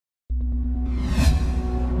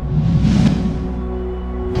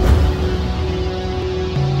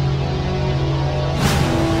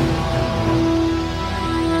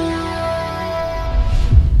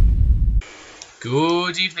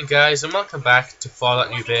evening, guys, and welcome back to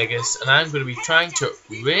Fallout New Vegas, and I'm going to be trying to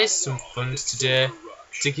raise some funds today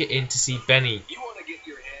to get in to see Benny.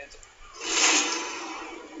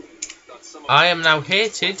 I am now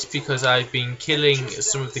hated because I've been killing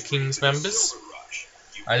some of the King's members.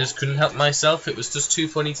 I just couldn't help myself, it was just too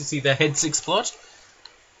funny to see their heads explode.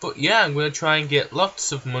 But yeah, I'm going to try and get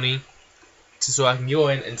lots of money so I can go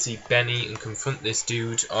in and see Benny and confront this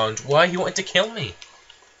dude on why he wanted to kill me.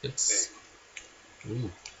 It's...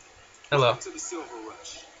 Ooh. Hello. To the Silver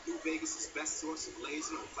Rush, New Vegas' best source of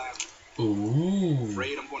laser and plasma. Ooh.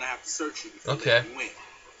 Afraid I'm gonna have to search you before okay. you win.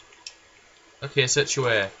 Okay, search you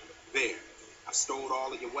where? There. I've stolen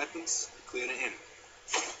all of your weapons. Clear the enemy.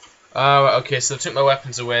 Oh, okay, so I took my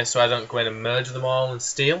weapons away so I don't go in and murder them all and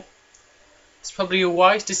steal. It's probably a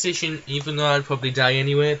wise decision, even though I'd probably die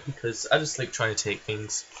anyway, because I just like trying to take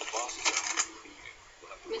things.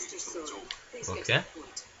 Mr. Sword, please okay. Get to the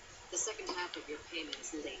point. The second half of your payment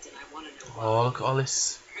is late, and I want to know why. Oh, look at all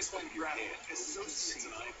this.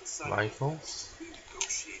 Rifles.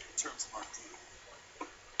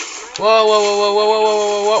 Whoa, whoa, whoa, whoa, whoa,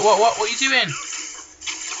 whoa, whoa, whoa, what are you doing?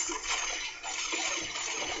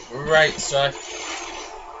 Right, so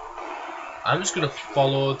I'm just going to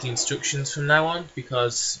follow the instructions from now on,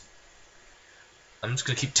 because I'm just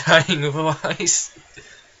going to keep dying otherwise.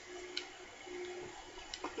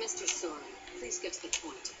 Mr. Soren, please get to the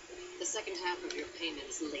point. The second half of your payment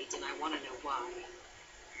is late, and I want to know why.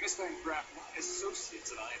 Miss Van Graff, my associates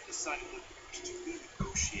and I have decided to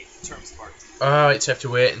renegotiate the terms of our deal. Alright, so I have to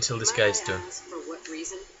wait until this guy's done. Ask for what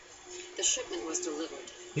reason? The shipment was delivered.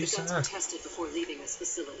 You It got to be tested before leaving this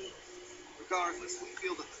facility. Regardless, we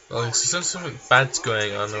feel that Oh, there's something bad's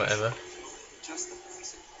going on or whatever. just the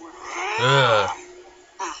police and court. Ugh.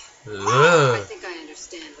 I think I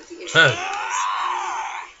understand what the issue is.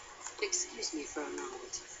 Excuse me for a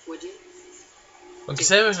moment, would you? Okay,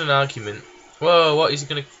 say there's an argument. Whoa, what, is he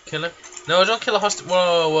gonna kill him? No, don't kill a hostage.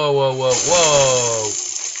 Whoa, whoa, whoa, whoa, whoa.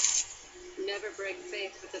 Never break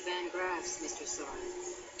faith with the Van Graffs, Mr. Soren.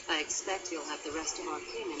 I expect you'll have the rest of our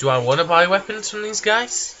payment. Do I want to buy weapons from these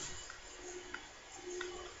guys?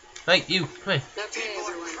 Hey, you, come here. Okay,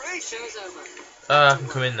 everyone. Show's over. I can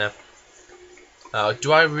come in now.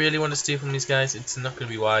 Do I really want to steal from these guys? It's not going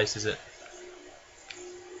to be wise, is it?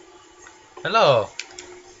 Hello.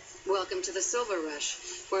 Welcome to the Silver Rush.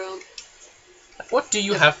 Well, What do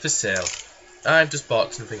you have for sale? I've just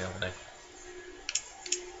bought something, haven't I?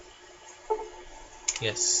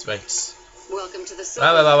 Yes, right. welcome to the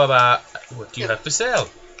Silver Rush. What do you have for sale?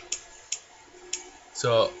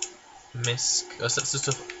 So, Miss... Oh, so that's the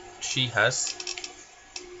stuff she has.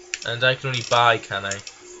 And I can only buy, can I?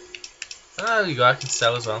 Ah, there you go, I can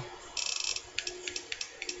sell as well.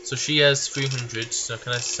 So she has 300, so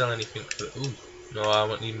can I sell anything for... Ooh, no, I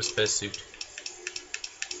won't need my spacesuit.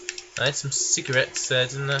 I had some cigarettes there,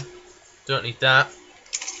 didn't I? Don't need that.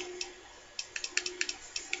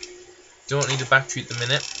 Don't need a battery at the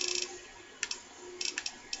minute.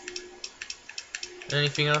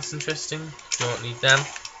 Anything else interesting? Don't need them.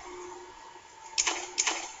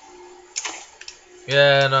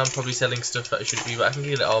 Yeah, no, I'm probably selling stuff that I should be, but I can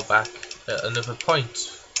get it all back at another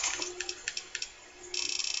point.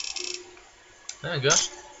 There we go.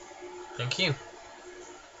 Thank you.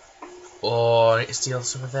 Oh, I need to steal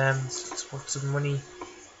some of them. It's lots of money.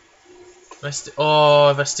 If I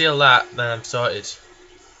steal that, then I'm sorted.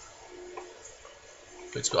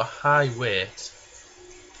 But it's got a high weight.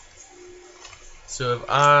 So if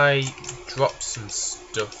I drop some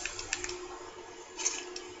stuff,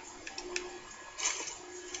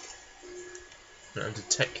 I'm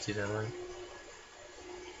undetected, am I?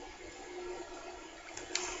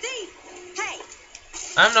 Thief! Hey!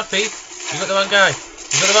 I'm not thief. You got the wrong guy.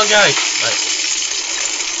 You got the wrong guy. Right.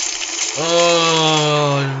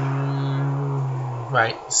 Oh.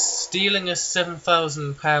 Right. Stealing a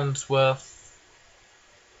 £7,000 worth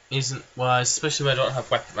isn't wise, especially when I don't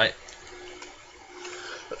have weapon. Right.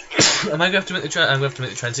 Am I going to have to make the I'm going to have to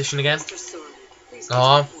make the transition again? Mr. Soren, please get to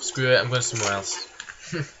Oh, the point. screw it. I'm going somewhere else.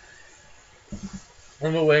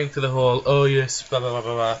 I'm not waiting for the whole oh yes blah blah blah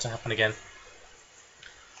blah blah to happen again.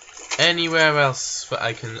 Anywhere else that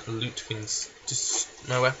I can loot things? Just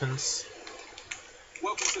my weapons.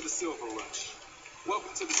 Welcome to the Silver Rush.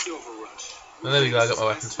 Welcome to the Silver Rush. Oh, there we go. I got my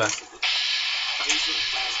weapons back.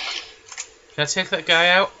 Can I take that guy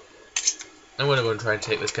out? I'm gonna go and try and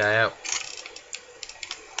take this guy out.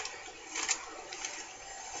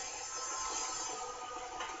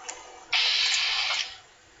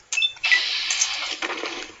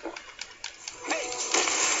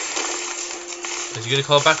 Is he gonna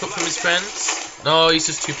call back up from his friends? No, he's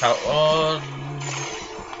just too powerful. Oh.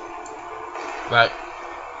 Right.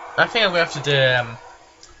 I think I'm gonna have to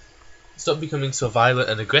stop becoming so violent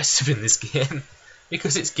and aggressive in this game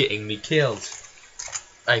because it's getting me killed.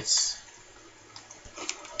 Right.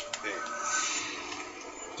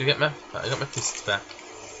 Do you get my? I got my fists back.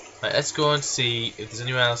 Right, let's go and see if there's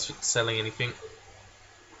anyone else selling anything,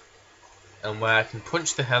 and where I can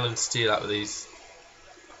punch the hell and steal out of these.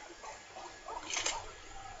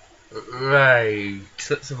 Right,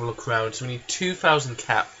 let's have a look around. So we need 2,000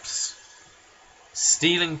 caps.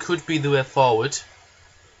 Stealing could be the way forward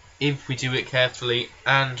if we do it carefully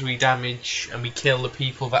and we damage and we kill the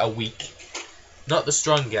people that are weak, not the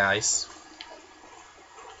strong guys.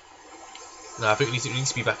 No, I think we need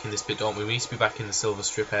to be back in this bit, don't we? We need to be back in the silver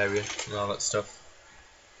strip area and all that stuff.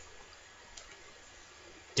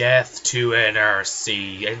 Death to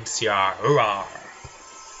NRC, NCR, hurrah!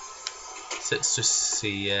 So let's just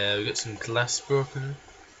see, we got some glass broken.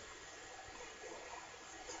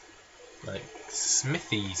 Like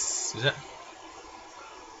smithies, is it?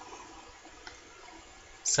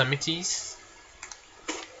 Samities?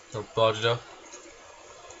 Oh, boarded up.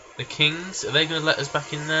 The kings, are they going to let us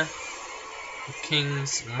back in there? The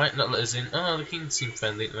kings might not let us in. Oh, the kings seem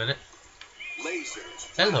friendly at the minute.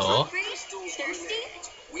 Hello. Thirsty?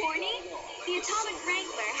 Horny? The Atomic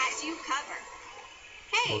Wrangler has you covered.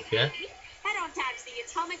 Hey, Okay. head on down to the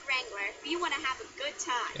Atomic Wrangler if you want to have a good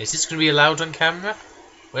time. Is this going to be allowed on camera?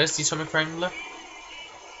 Where's the Atomic Wrangler?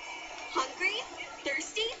 Hungry?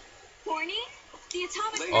 Thirsty? Horny? The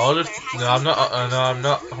Atomic All Wrangler of has no, you I'm not. covered. No, I'm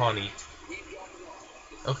not horny.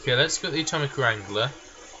 Okay, let's go to the Atomic Wrangler.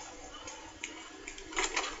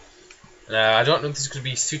 I don't know if this is going to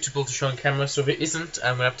be suitable to show on camera, so if it isn't,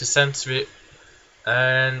 I'm going to have to censor it,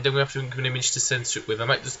 and then we have to give an image to censor it with. I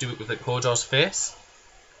might just do it with like Hodor's face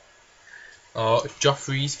or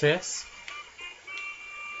Joffrey's face.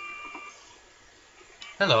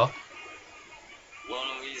 Hello. One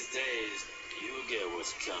of these days, you'll get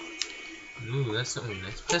what's coming to you. Ooh, that's not really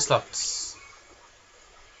nice. Play slots.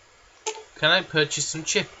 Can I purchase some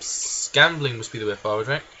chips? Gambling must be the way forward,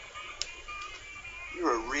 right?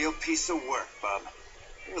 You're a real piece of work, Bob.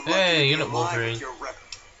 You're lucky Hey, to be you're not alive Wolverine. with your rep.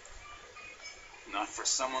 Not for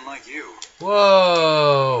someone like you.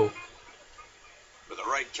 Whoa! With the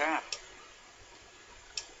right cap.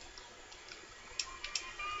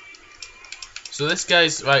 So this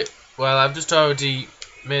guy's right. Well, I've just already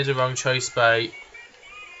made a wrong choice by.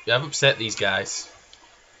 Yeah, I've upset these guys.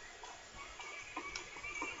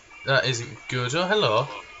 That isn't good. Oh, hello.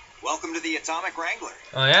 Welcome to the Atomic Wrangler.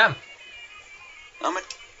 I am. I'm a...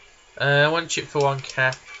 One chip for one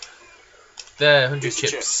cap. There, 100 Here's the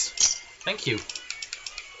chips. Thank you.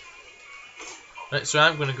 Right, so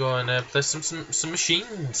I'm gonna go and play some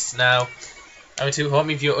machines now. I'm at home.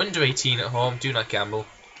 If you're under 18 at home, do not gamble.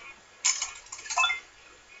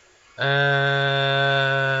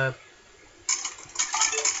 Let's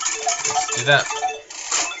do that.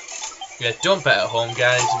 Yeah, don't bet at home,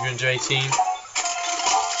 guys, if you're under 18.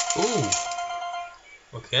 Ooh.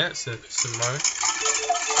 Okay, that's some more.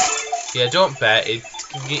 Yeah, don't bet. It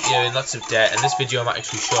can get you in lots of debt, and this video might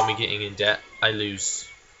actually show me getting in debt. I lose.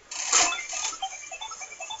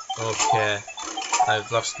 Okay.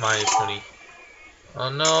 I've lost my money. Oh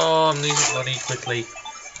no, I'm losing money quickly.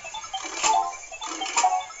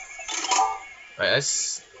 Right,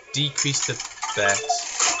 let's decrease the bet.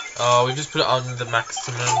 Oh, we've just put it on the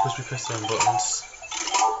maximum because we pressed the wrong buttons.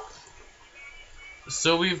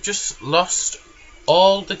 So we've just lost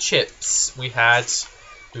all the chips we had.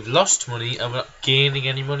 We've lost money and we're not gaining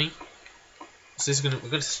any money. So we're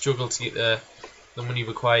gonna struggle to get the money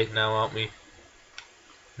required now, aren't we?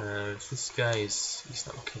 This guy he's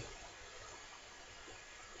not okay.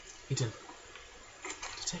 Hidden.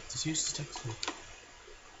 Detectors, use detectors.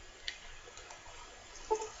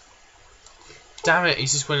 Damn it,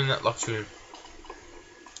 he's just went in that locked room.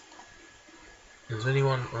 Is there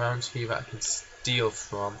anyone around here that I can steal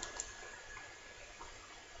from?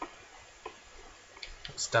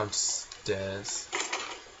 It's downstairs.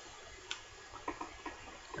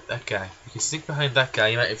 That guy. We can sneak behind that guy,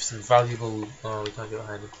 he might have some valuable... Oh, we can't get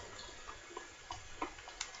behind him.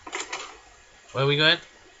 Where are we going?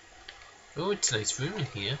 Oh, it's a nice room in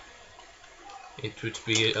here. It would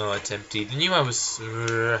be... Oh, it's empty. I knew I was...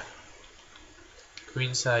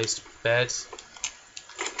 Queen-sized bed.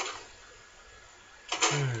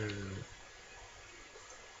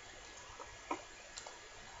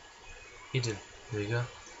 Hidden. Here we go.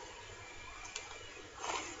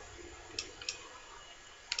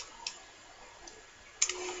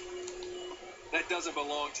 That doesn't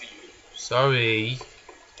belong to you. Sorry.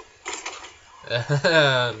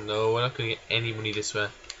 No, we're not going to get any money this way.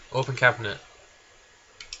 Open cabinet.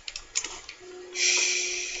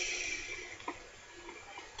 Shh.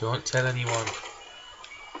 Don't tell anyone.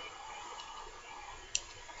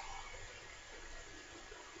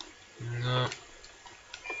 No.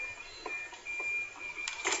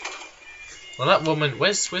 Well, that woman,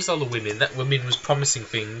 where's all the women? That woman was promising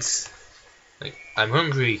things. Like, I'm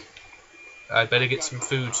hungry. I better get some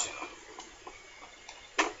food.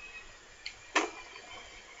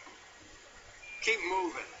 Keep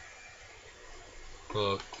moving.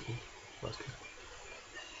 Okay. Vodka.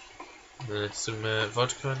 Some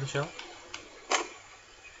vodka on the shelf.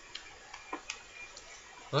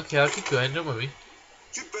 Okay, I'll keep going, don't worry.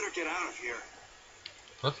 You'd better get out of here.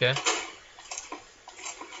 Okay.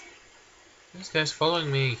 This guy's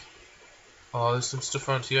following me. Oh, there's some stuff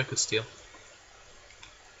around here I could steal.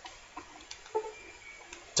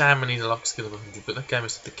 Damn, I need a lock skill of 100, but that guy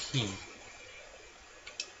must have the key.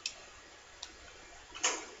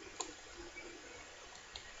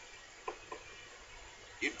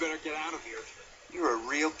 You'd better get out of here. You're a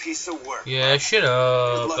real piece of work. Yeah, shut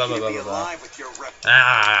up. You're Blah, lucky blah, to be blah, blah, blah. alive with your rep.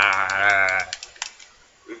 Ah.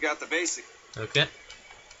 We've got the basic. Okay.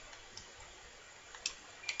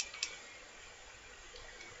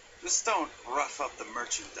 Just don't rough up the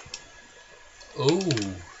merchant.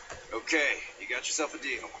 Ooh. Okay, you got yourself a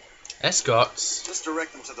deal. Escorts. Just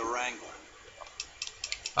direct them to the Wrangler.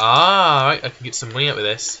 Ah, right, I can get some money out of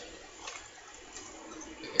this.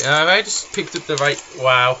 Yeah, I just picked up the right.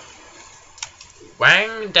 Wow.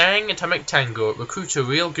 Wang Dang Atomic Tango. Recruit a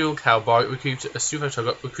real girl cowboy. Recruit a super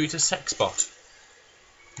tugger. Recruit a sex bot.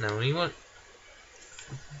 Now, what do you want?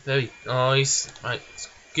 There he. Oh, he's. Right.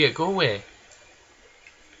 Yeah, go away.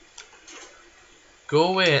 Go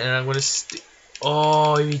away, and I'm gonna.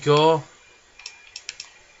 Oh, here we go.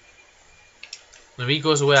 If he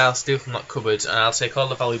goes away, I'll steal from that cupboard, and I'll take all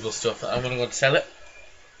the valuable stuff. I'm gonna go and sell it.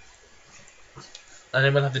 And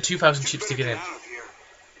then we'll have the 2,000 chips to get in.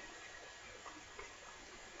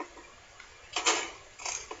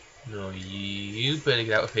 No, you better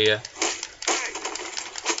get out of here.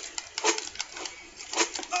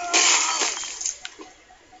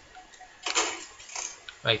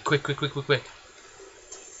 Right, quick. Go.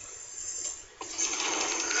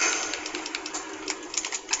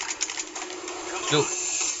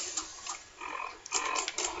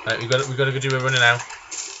 Right, we gotta go do a runner now.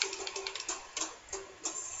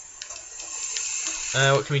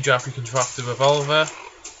 What can we draft? We can draft the revolver.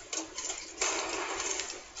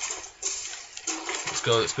 Let's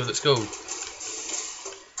go.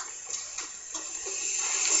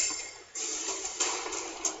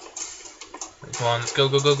 Come on, let's go.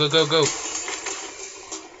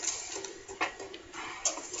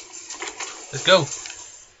 Let's go.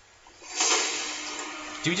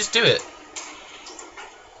 Do we just do it?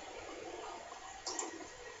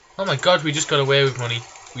 Oh my god, we just got away with money.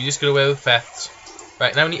 We just got away with theft.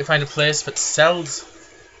 Right, now we need to find a place that sells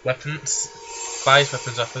weapons, buys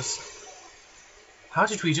weapons off us. How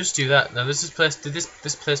did we just do that? Now this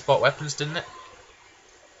place bought weapons, didn't it?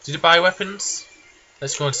 Did it buy weapons?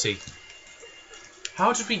 Let's go and see.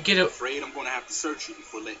 How did we get it? I'm afraid I'm going to have to search you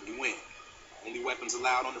before letting you in. Only weapons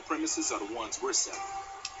allowed on the premises are the ones we're selling.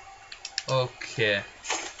 Okay.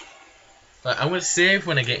 Right, I'm going to save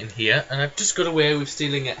when I get in here, and I've just got away with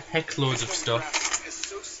stealing a heck loads of stuff.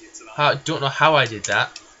 I don't know how I did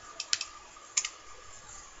that.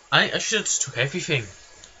 I should have just took everything.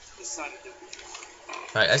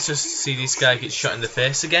 Right, let's just see this guy get shot in the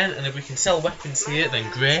face again, and if we can sell weapons here,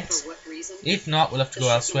 then great. If not, we'll have to go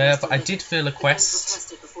elsewhere, but I did fail a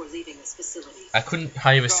quest. I couldn't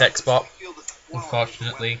hire a sex bot,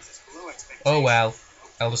 unfortunately. Oh well,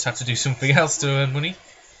 I'll just have to do something else to earn money.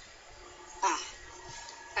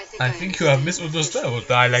 I think you have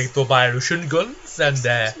misunderstood. I like to buy Russian guns, and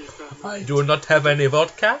I do not have any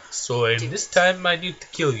vodka, so in this time I need to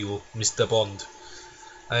kill you, Mr. Bond.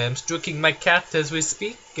 I am stroking my cat as we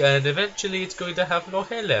speak, and eventually it's going to have no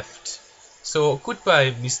hair left. So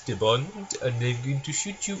goodbye, Mr. Bond, and I'm going to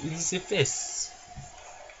shoot you in the face.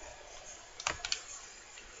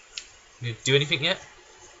 You do anything yet?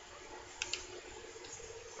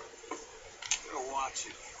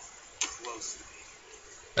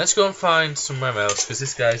 Let's go and find somewhere else, because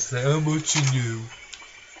this guy's like, how much you knew?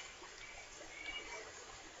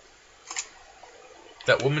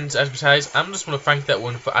 That woman's advertised. I'm just going to thank that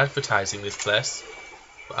one for advertising this place.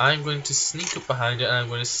 But I'm going to sneak up behind her and I'm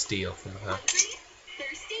going to steal from her.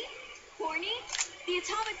 Thirsty? Horny? The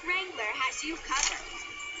Atomic Wrangler has you covered.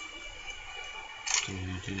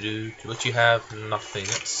 What you have? Nothing.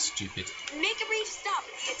 That's stupid. Make a brief stop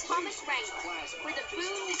at the Atomic Wrangler, where the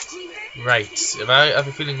boon is cheaper. Right. I have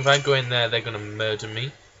a feeling if I go in there, they're going to murder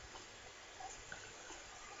me.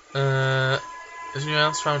 Is there anything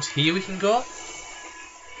else around here we can go?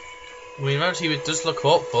 I mean, around here it does look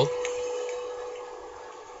hopeful.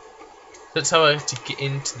 That's how I have to get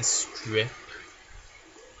into the strip.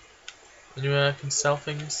 Anywhere I can sell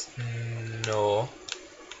things? No.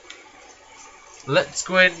 Let's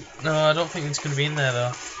go in. No, I don't think it's going to be in there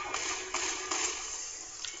though.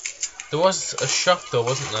 There was a shop though,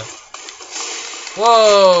 wasn't there?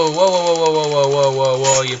 Whoa! Whoa, whoa, whoa, whoa, whoa, whoa, whoa,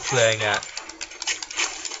 whoa, are you playing at?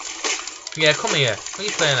 Yeah, come here. What are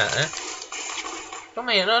you playing at, eh? Come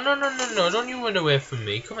here. No, no, no, no, no. Don't you run away from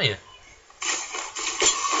me. Come here.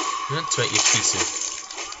 That's right, you piece of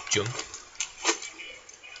junk.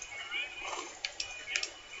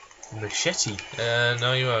 Machete.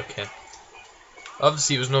 No, you're okay.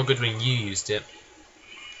 Obviously, it was no good when you used it.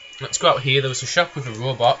 Let's go out here. There was a shop with a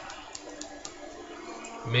robot.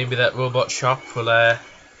 Maybe that robot shop will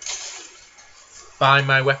buy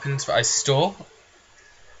my weapons that I stole.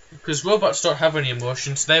 Because robots don't have any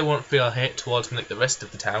emotions, so they won't feel hate towards me like the rest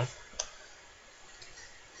of the town.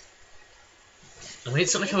 I mean,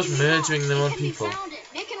 it's not like I was murdering their own people.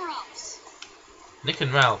 Nick and Ralph's. Nick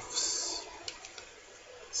and Ralph's.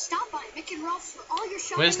 Stop by Nick and Ralph's for all your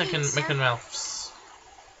shopping. Where's Nick needs, and Ralph's?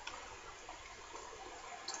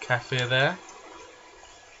 Cafe there.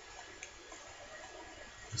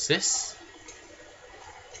 What's this?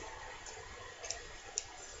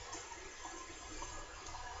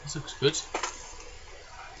 This looks good.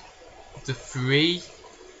 The free.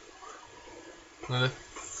 Another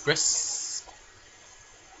frisk.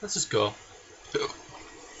 Let's just go. Hey,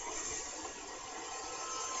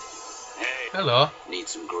 Hello. need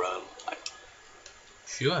some grub?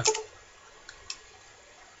 Sure.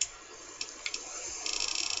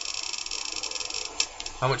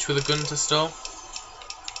 How much for the guns I stole?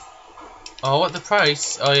 Oh, what the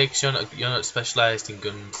price? Oh yeah, because you're not specialised in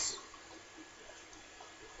guns.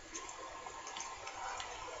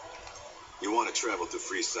 You want to travel to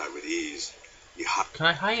Freeside with ease? Can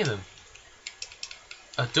I hire them?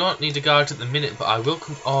 I don't need a guard at the minute, but I will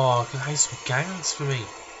come. Oh, I can hire some gangs for me.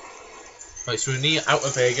 Right, so we're near Outer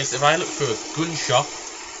Vegas. If I look for a gun shop,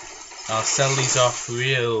 I'll sell these off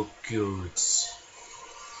real good.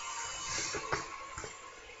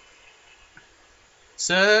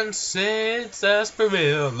 Sunset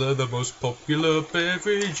sarsaparilla, the most popular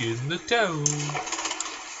beverage in the town.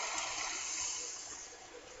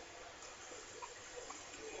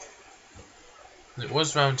 It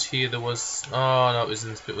was round here, there was... Oh no, it was in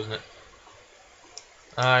this bit, wasn't it?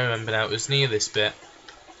 I remember now, it was near this bit.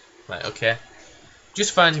 Right, okay.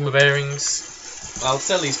 Just finding my bearings. I'll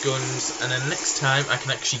sell these guns, and then next time I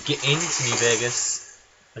can actually get into New Vegas,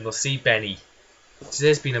 and we'll see Benny.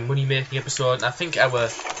 Today's been a money-making episode, and I think our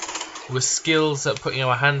skills at putting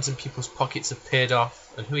our hands in people's pockets have paid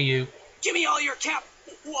off. And who are you? Give me all your cap.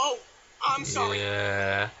 Whoa, I'm sorry.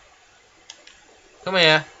 Yeah. Come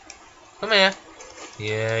here. Come here.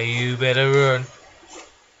 Yeah, you better run.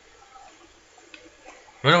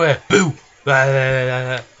 Run away. Boo!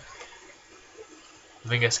 I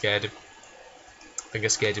think I scared him. I think I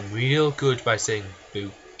scared him real good by saying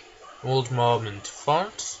boo. Old Mormont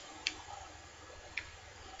font.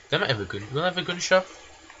 They might have a gun. We'll have a gun shop.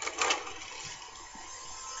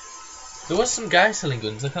 There was some guy selling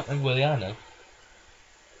guns. I can't remember where they are now.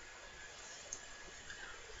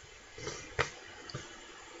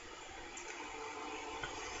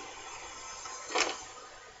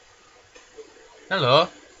 Hello.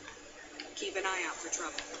 Keep an eye out for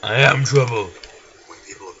trouble. I am trouble. When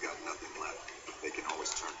people have got nothing left, they can always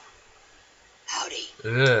turn. Howdy.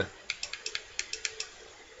 Ugh.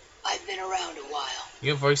 I've been around a while.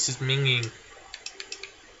 Your voice is minging.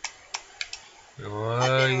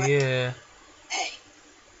 Oh yeah. Hey,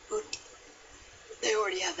 they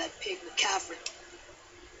already have that pig McCaffrey.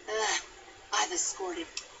 I've escorted.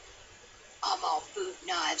 I'm all boot,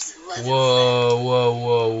 knives, and leather. Whoa, whoa,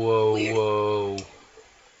 whoa, whoa, Weird. whoa.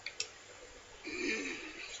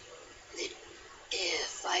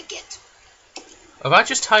 If I get Have I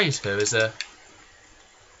just hired her as a...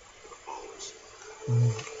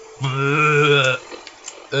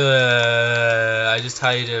 I just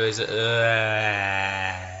hired her as a...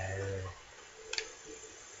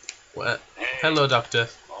 What? Hello, Doctor.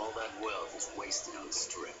 All that wealth is wasted on the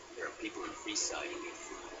strip. There are people in Freeside who need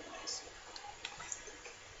food and this.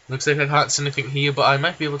 Looks like I can't see anything here, but I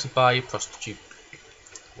might be able to buy a prostitute.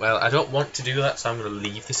 Well, I don't want to do that, so I'm going to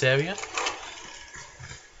leave this area.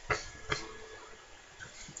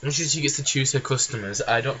 And she gets to choose her customers.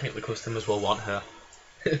 I don't think the customers will want her.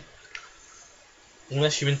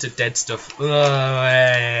 Unless you're into dead stuff.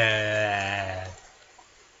 That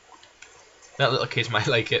little kid might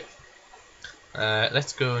like it.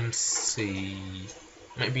 Let's go and see.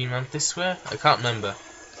 Might be around this way? I can't remember.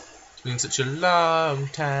 It's been such a long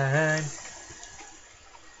time.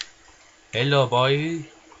 Hello, boy.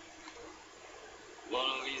 One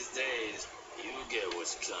of these days, you get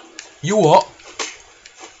what's coming. You what?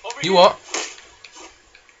 You what?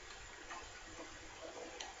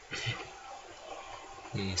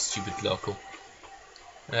 You stupid local.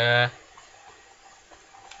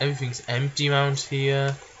 Everything's empty around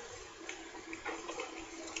here.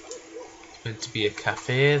 There's meant to be a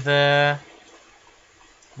cafe there.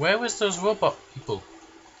 Where was those robot people?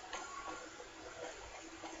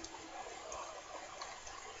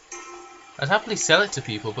 I'd happily sell it to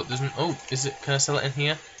people, but there's no. Oh, is it? Can I sell it in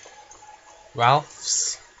here?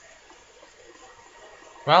 Ralph's.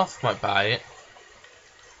 Ralph might buy it.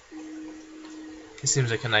 This seems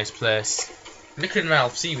like a nice place. Mick and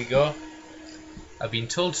Ralph's, here we go. I've been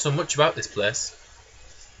told so much about this place.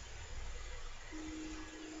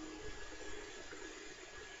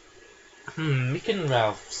 Mick and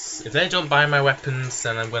Ralph's. If they don't buy my weapons,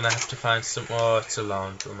 then I'm gonna have to find some more. It's a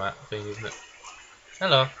laundromat thing, isn't it?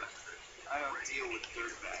 Hello. I don't deal with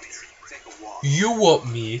dirtbags. Take a walk. You what,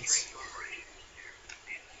 mate?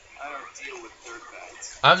 I don't deal with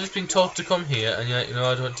dirtbags. I've just been told to come here, and you're like, no,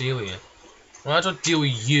 I don't deal with you. Well, I don't deal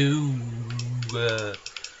with you.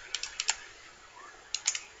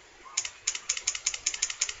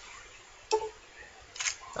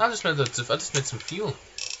 I just made some fuel.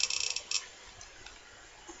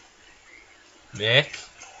 Mick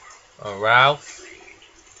or Ralph.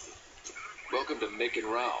 Welcome to Mick and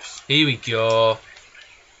Ralph's. Here we go.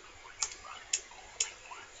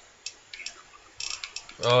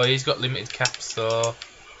 Oh, he's got limited caps though.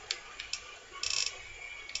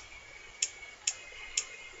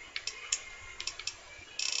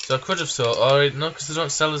 So I could have thought, oh no, because they don't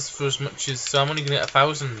sell us for as much as, so I'm only going to get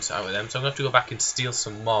 1,000 out of them, so I'm going to have to go back and steal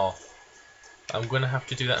some more. I'm going to have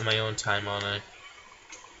to do that in my own time, aren't I?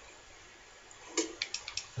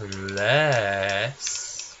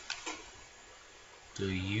 Unless... Do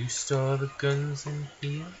you store the guns in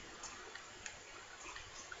here?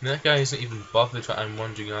 And that guy isn't even bothered that I'm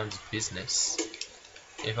wandering around his business.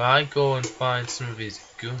 If I go and find some of his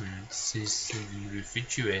guns, his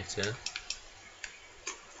refrigerator...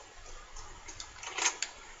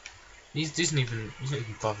 He isn't even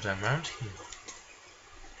bothered I'm around here.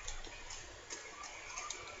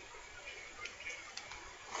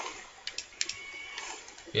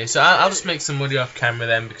 Yeah, so I'll just make some money off camera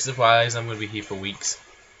then, because otherwise I'm going to be here for weeks.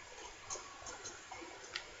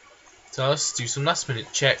 So I'll just do some last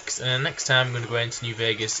minute checks, and next time I'm going to go into New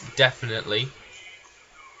Vegas, definitely.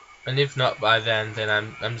 And if not by then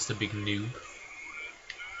I'm just a big noob.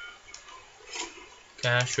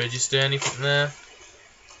 Cash register, anything there?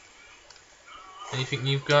 Anything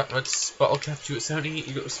you've got? Let's bottle cap you at 70.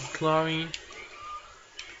 You got some chlorine.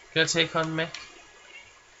 Gonna take on Mick?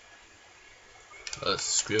 Let's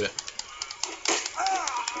screw it.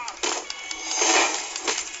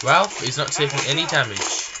 Ralph is not taking any damage.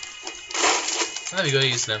 There we go,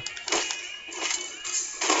 he is now.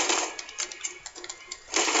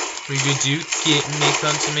 We could do get Mick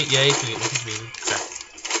onto me. Yeah, you can get Mick onto me. Crap.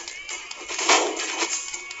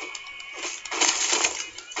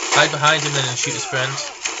 Hide behind him then and shoot his friend.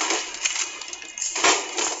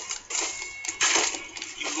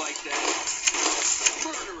 You like that?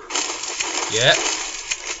 Murderer. Yeah.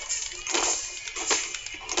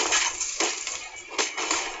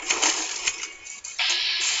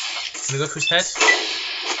 Can we go for his head?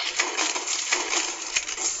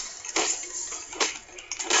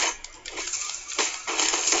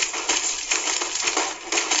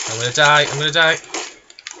 I'm gonna die, I'm gonna die.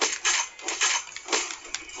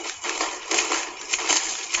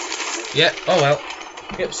 Yeah, oh well.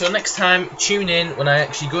 Yep, so next time, tune in when I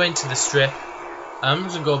actually go into the strip. I'm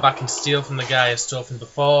going to go back and steal from the guy I stole from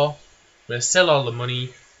before. I'm going to sell all the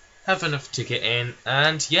money, have enough to get in,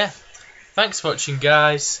 and yeah. Thanks for watching,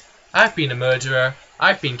 guys. I've been a murderer.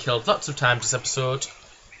 I've been killed lots of times this episode.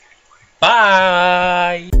 Bye!